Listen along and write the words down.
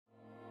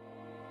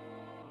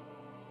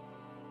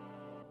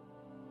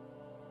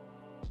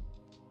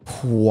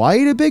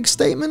quite a big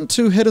statement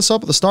to hit us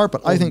up at the start,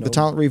 but I think the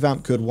talent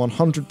revamp could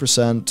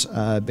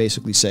 100%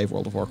 basically save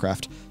World of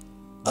Warcraft.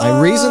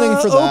 My reasoning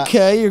for that...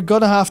 Okay, you're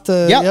going to have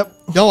to... Yep.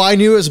 No, I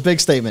knew it was a big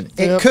statement.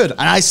 It could.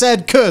 And I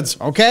said could,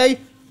 okay?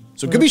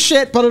 So it could be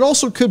shit, but it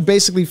also could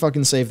basically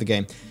fucking save the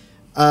game.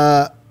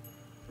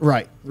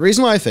 Right. The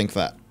reason why I think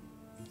that,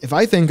 if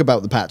I think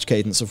about the patch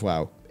cadence of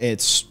WoW,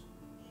 it's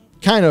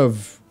kind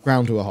of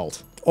ground to a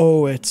halt.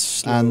 Oh, it's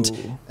slow.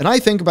 And I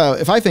think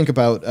about, if I think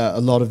about a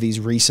lot of these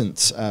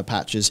recent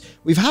patches,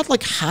 we've had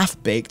like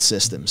half-baked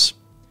systems.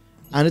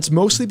 And it's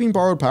mostly been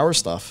borrowed power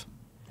stuff.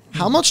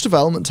 How much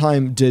development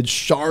time did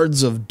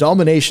Shards of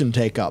Domination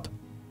take up?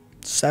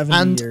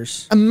 7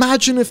 years.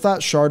 Imagine if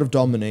that Shard of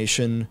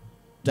Domination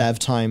dev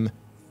time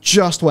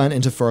just went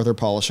into further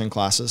polishing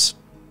classes.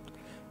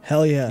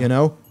 Hell yeah. You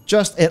know?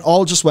 It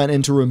all just went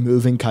into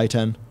removing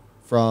Kaiten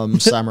from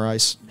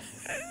samurais.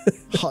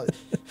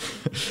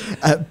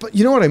 But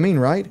you know what I mean,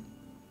 right?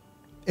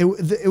 It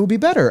would be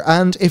better.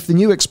 And if the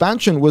new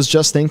expansion was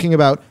just thinking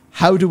about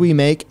how do we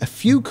make a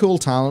few cool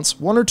talents,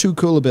 1 or 2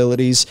 cool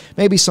abilities,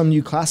 maybe some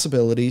new class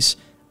abilities,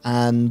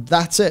 and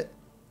that's it.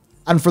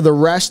 And for the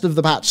rest of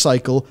the patch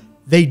cycle,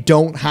 they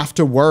don't have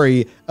to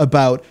worry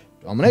about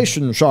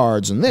domination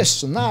shards and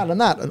this and that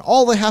and that. And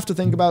all they have to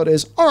think about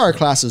is, are our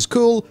classes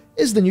cool?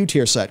 Is the new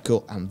tier set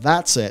cool? And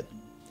that's it.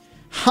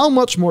 How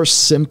much more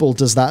simple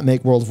does that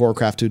make World of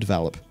Warcraft to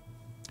develop?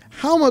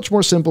 How much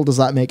more simple does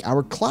that make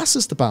our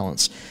classes to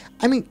balance?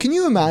 I mean, can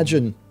you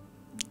imagine,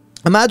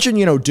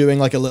 you know, doing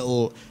like a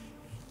little,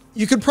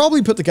 you could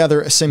probably put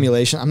together a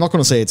simulation. I'm not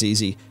going to say it's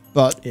easy,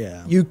 but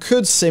you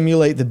could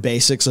simulate the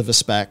basics of a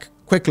spec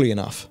quickly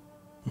enough.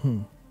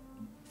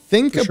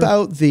 Think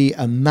about the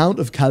amount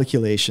of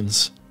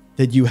calculations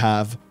that you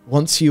have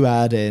once you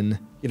add in,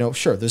 you know,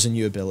 sure, there's a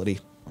new ability.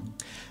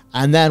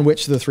 And then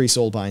which of the 3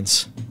 soul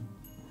binds?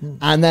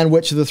 And then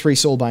which of the 3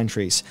 soulbind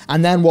trees?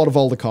 And then what of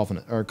all the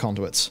covenant or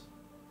conduits?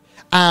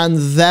 And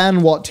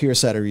then what tier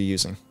set are you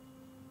using?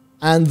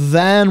 And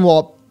then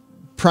what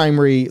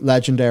primary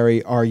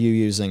legendary are you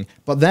using?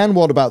 But then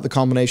what about the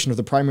combination of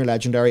the primary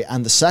legendary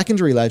and the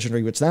secondary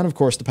legendary, which then of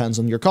course depends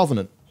on your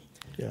covenant?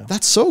 Yeah.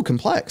 That's so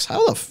complex.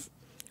 How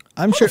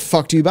the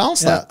fuck do you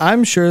balance that?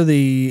 I'm sure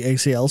the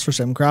ACLs for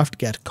Simcraft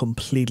get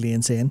completely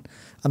insane.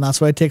 And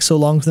that's why it takes so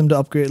long for them to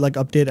upgrade, like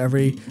update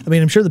every... I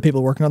mean, I'm sure the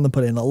people working on them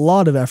put in a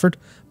lot of effort,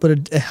 but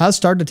it has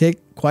started to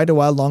take quite a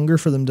while longer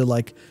for them to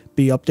like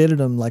be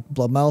updated on like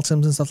blood mallet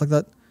sims and stuff like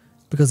that,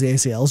 because the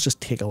ACLs just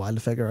take a while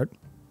to figure out.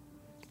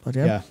 But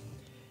yeah.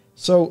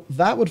 So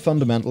that would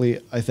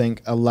fundamentally, I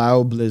think,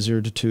 allow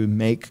Blizzard to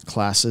make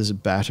classes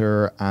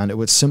better, and it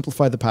would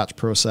simplify the patch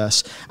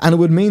process. And it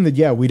would mean that,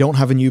 yeah, we don't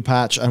have a new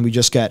patch and we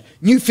just get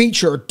new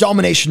feature,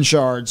 domination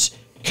shards,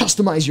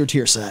 customize your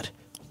tier set.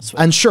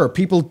 And sure,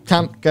 people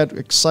can't get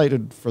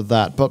excited for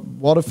that, but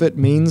what if it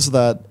means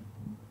that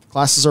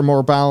classes are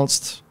more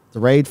balanced,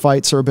 the raid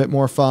fights are a bit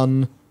more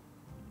fun,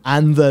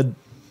 and that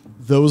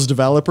those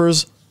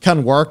developers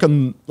can work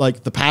on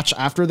like the patch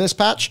after this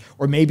patch,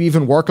 or maybe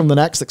even work on the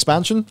next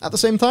expansion at the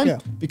same time,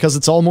 because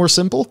it's all more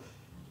simple.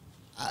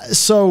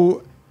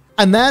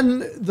 And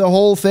then the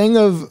whole thing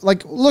of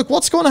like, look,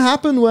 what's going to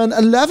happen when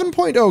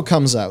 11.0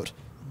 comes out?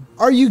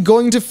 Are you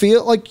going to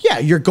feel like, yeah,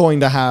 you're going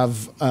to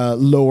have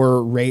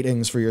lower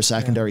ratings for your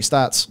secondary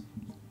stats?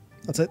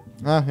 That's it.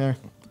 Yeah.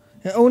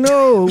 Oh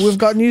no, we've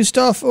got new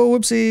stuff. Oh,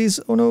 whoopsies.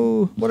 Oh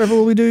no, whatever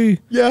will we do?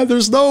 Yeah,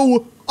 there's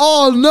no,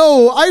 oh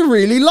no, I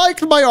really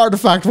liked my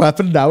artifact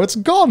weapon. Now it's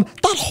gone.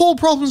 That whole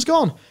problem's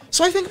gone.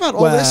 So I think about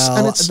all this,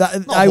 and it's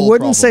I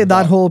wouldn't say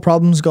that whole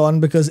problem's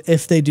gone, because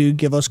if they do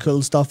give us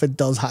cool stuff, it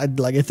does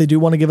like if they do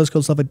want to give us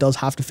cool stuff, it does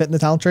have to fit in the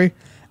talent tree,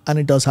 and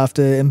it does have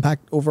to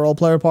impact overall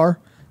player power.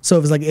 So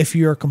if it's like, if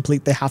you're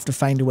complete, they have to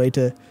find a way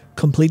to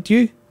complete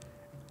you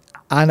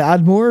and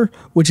add more,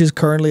 which is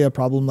currently a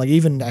problem. Like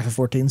even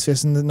FF14's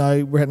facing that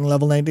now we're hitting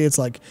level 90. It's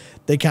like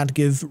they can't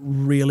give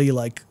really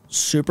like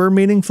super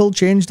meaningful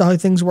change to how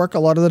things work a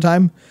lot of the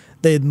time.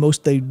 The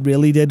most they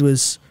really did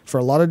was, for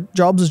a lot of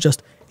jobs, is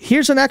just,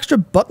 here's an extra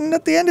button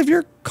at the end of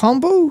your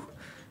combo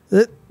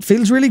that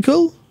feels really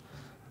cool.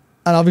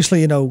 And obviously,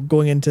 you know,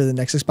 going into the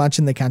next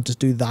expansion, they can't just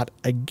do that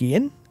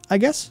again, I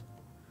guess.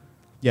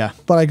 Yeah,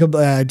 but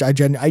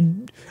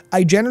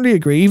I generally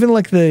agree. Even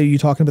like you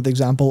talking about the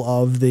example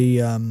of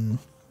the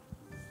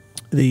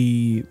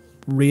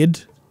raid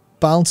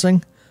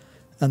balancing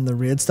and the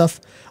raid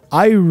stuff.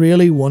 I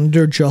really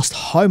wonder just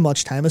how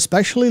much time,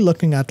 especially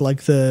looking at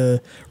like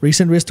the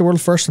recent Race to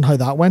World First and how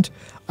that went.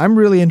 I'm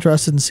really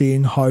interested in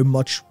seeing how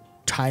much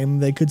time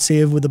they could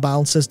save with the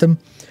balance system,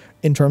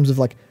 in terms of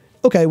like,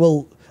 okay,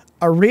 well,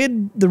 the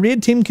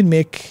raid team can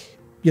make,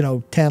 you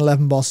know, 10,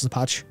 11 bosses a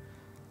patch.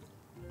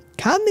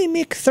 Can they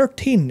make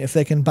 13 if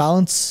they can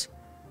balance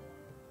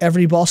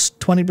every boss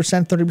 20%,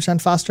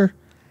 30% faster?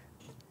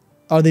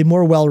 Are they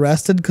more well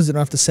rested because they don't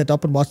have to sit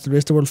up and watch the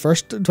Race to World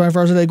First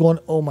 24 hours a day going,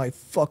 oh my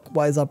fuck,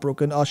 why is that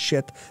broken? Oh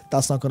shit,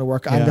 that's not going to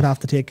work. I'm going to have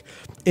to take,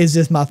 is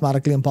this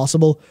mathematically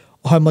impossible?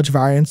 How much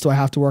variance do I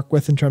have to work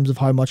with in terms of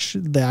how much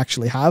they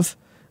actually have?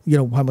 You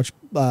know, how much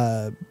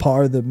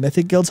power the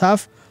mythic guilds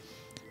have?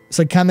 It's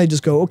like, can they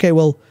just go, okay,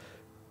 well,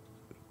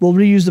 we'll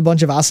reuse a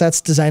bunch of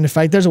assets, design a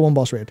fight. There's a one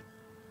boss raid.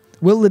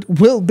 Will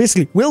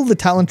the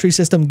talent tree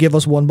system give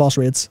us one boss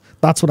raids?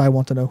 That's what I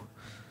want to know.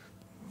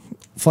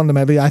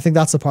 Fundamentally, I think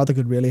that's the part that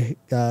could really,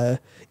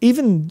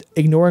 even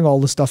ignoring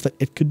all the stuff that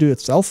it could do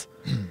itself,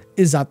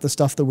 is that the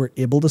stuff that we're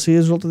able to see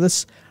as a result of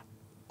this.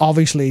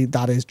 Obviously,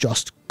 that is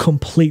just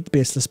complete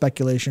baseless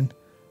speculation,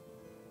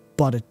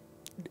 but it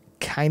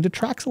kind of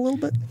tracks a little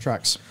bit.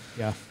 Tracks,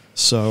 yeah.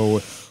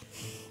 So,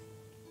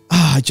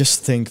 I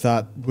just think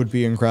that would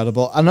be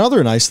incredible.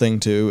 Another nice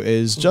thing too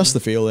is just the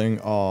feeling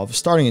of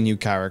starting a new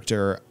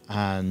character,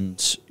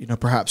 and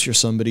perhaps you're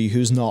somebody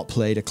who's not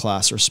played a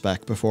class or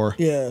spec before.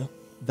 Yeah.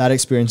 That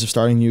experience of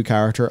starting a new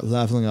character,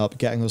 leveling up,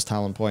 getting those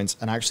talent points,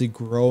 and actually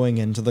growing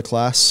into the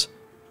class.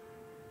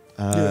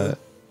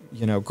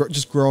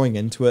 Just growing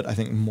into it, I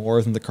think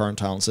more than the current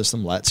talent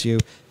system lets you.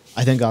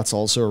 I think that's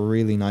also a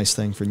really nice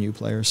thing for new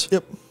players.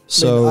 Yep.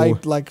 So I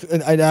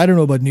don't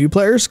know about new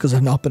players because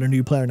I've not been a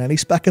new player in any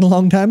spec in a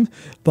long time,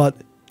 but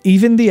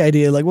even the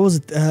idea, like, what was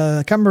it?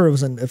 I can't remember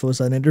if it was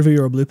an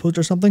interview or a blue post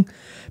or something,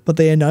 but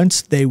they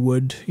announced they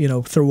would,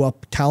 throw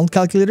up talent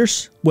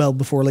calculators well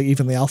before like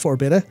even the alpha or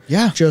beta.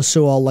 Yeah. Just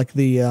so all like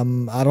the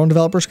add-on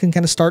developers can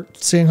kind of start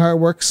seeing how it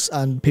works,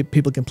 and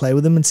people can play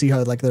with them and see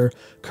how like their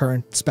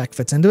current spec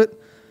fits into it.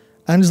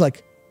 And it's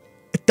like,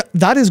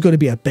 that is going to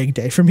be a big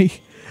day for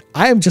me.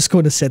 I am just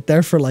going to sit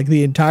there for like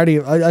the entirety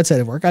of, outside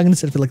of work, I'm going to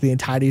sit for like the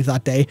entirety of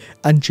that day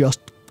and just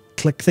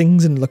click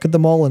things and look at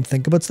them all and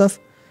think about stuff.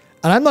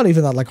 And I'm not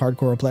even that like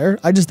hardcore a player.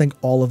 I just think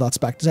all of that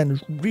spec design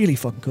is really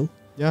fucking cool.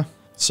 Yeah.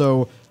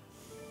 So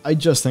I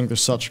just think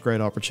there's such a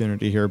great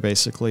opportunity here,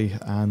 basically,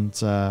 and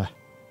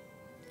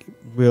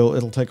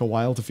it'll take a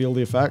while to feel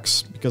the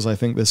effects, because I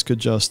think this could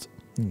just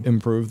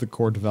improve the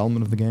core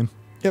development of the game.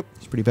 Yep.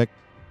 It's pretty big.